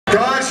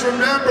Guys,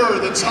 remember,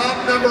 the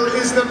top number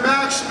is the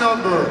max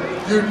number.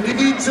 You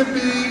need to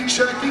be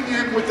checking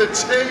in with the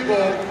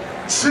table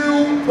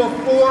 2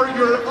 before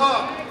you're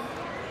up.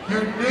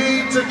 You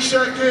need to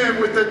check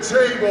in with the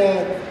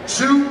table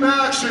 2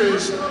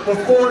 matches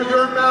before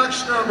your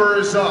max number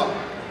is up.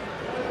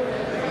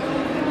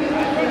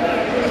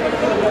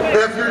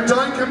 If you're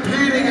done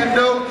competing in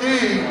no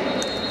gi,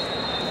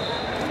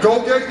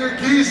 go get your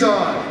gis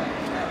on.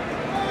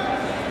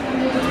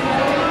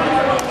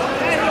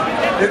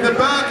 In the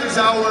back is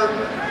our,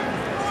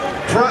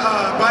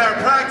 by our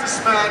practice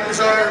mat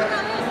is our,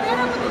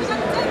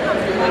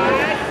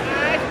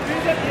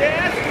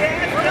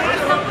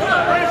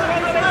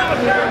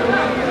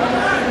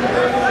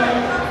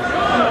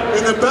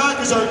 in the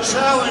back is our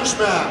challenge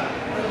mat.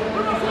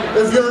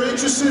 If you're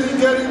interested in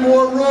getting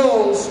more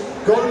rolls,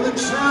 go to the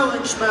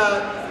challenge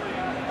mat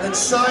and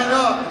sign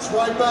up. It's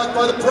right back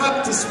by the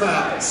practice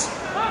mats.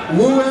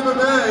 Woo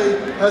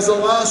MMA has the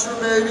last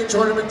remaining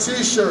tournament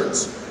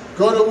t-shirts.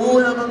 Go to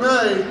Woo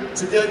MMA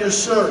to get your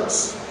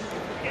shirts.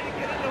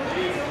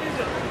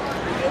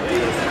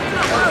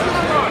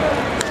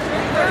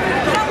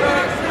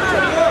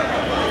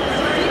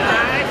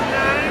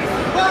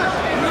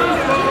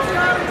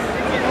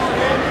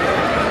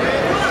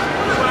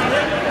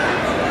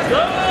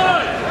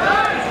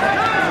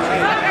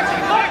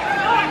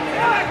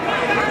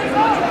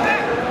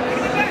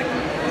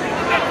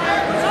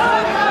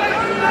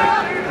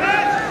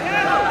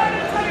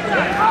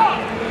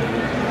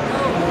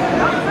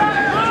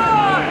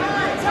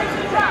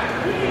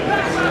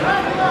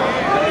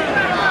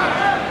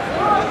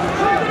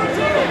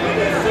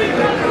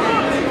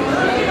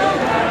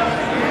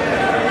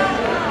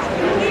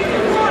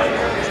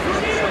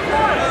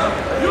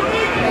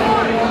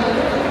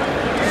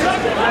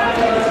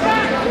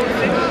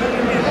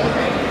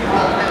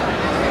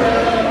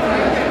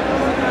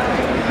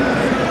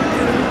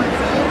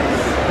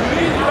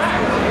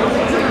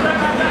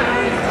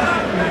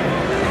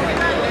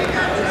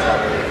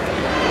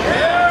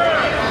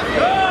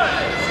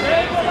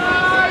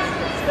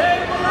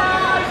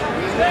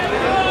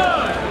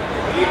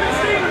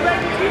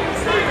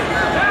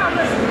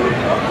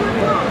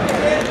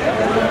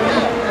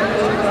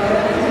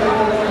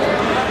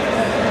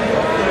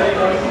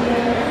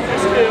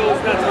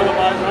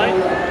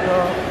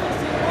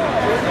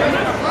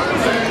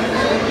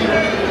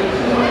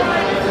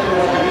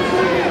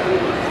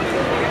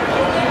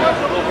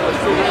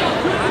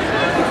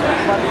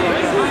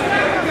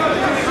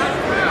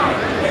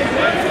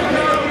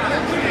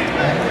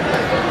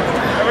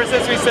 Ever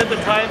since we said the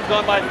time's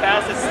gone by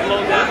fast, it's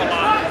slowed down a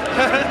lot.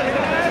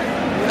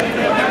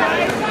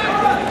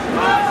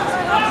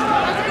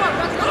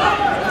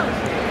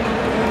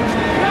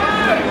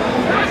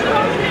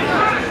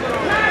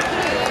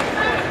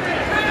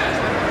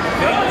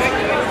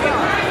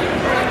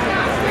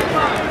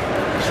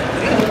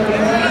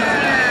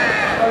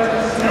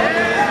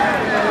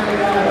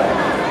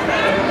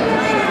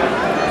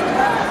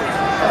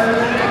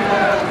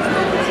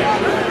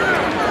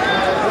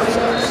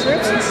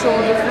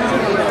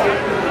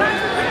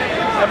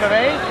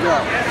 MMA?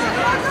 Yeah.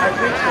 I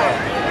think so.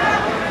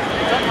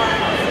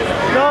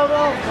 No, I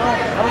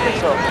don't think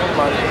so. Never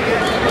mind.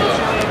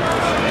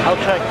 I'll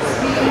check.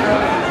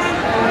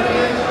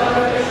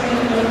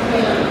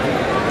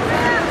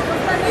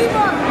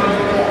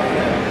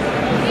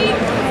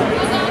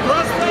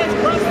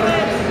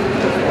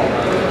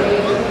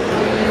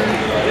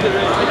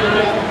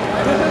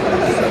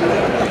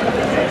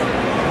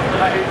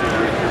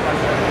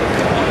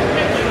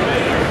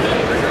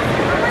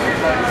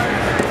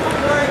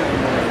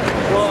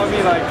 Well, I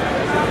mean, like,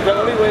 the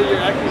only way you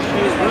actually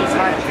shoot these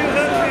times,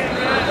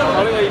 the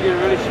only way you can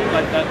really shoot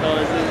like that, though,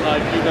 is in,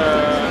 like, either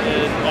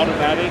in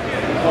automatic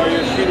or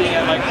you're shooting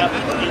at, like,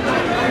 F2W.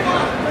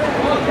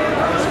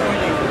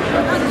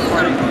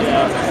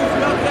 Yeah.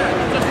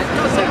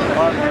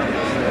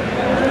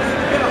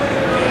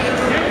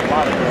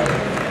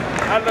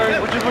 I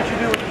learned, what you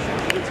do when you shoot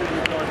Jiu-Jitsu, you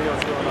have no idea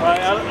what's going on.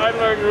 I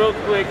learned real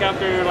quick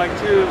after like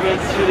 2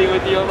 events shooting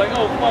with you. I'm like,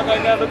 oh fuck, I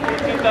got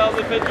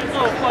 2,000 pictures.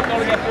 Oh fuck, I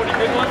only got 40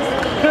 good ones.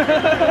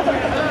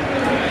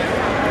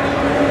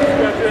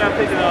 After that, I'm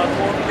thinking of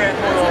 $4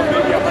 grand total,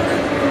 maybe 100.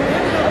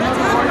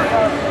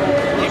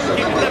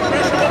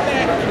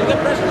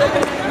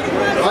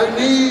 I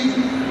need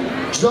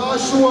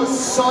Joshua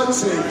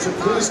Sutton to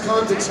please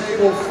come to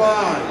table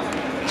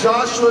 5.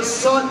 Joshua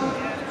Sutton,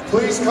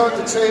 please come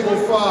to table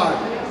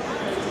 5.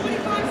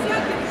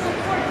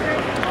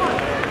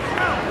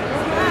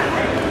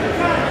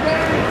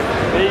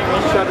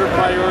 Shutter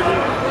priority.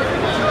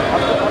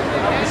 I'm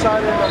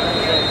decided on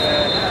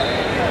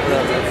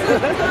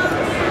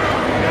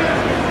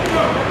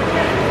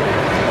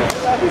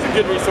He's a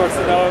good resource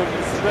to know,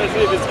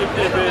 especially if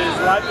his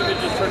live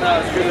images turn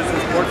out as good as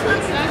his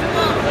portraits.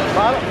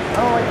 I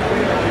don't like to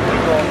believe that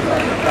people all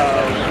the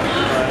time.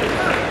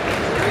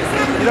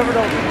 You never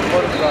know what people's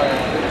motives are.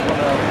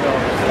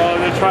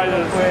 Oh, they try to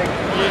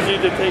use you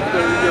to take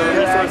your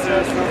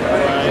resources.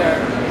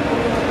 Right.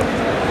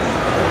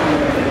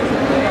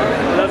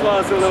 That's why why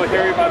I was a little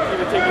hairy about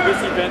even taking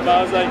this event, but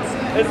I was like,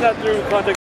 it's not through contact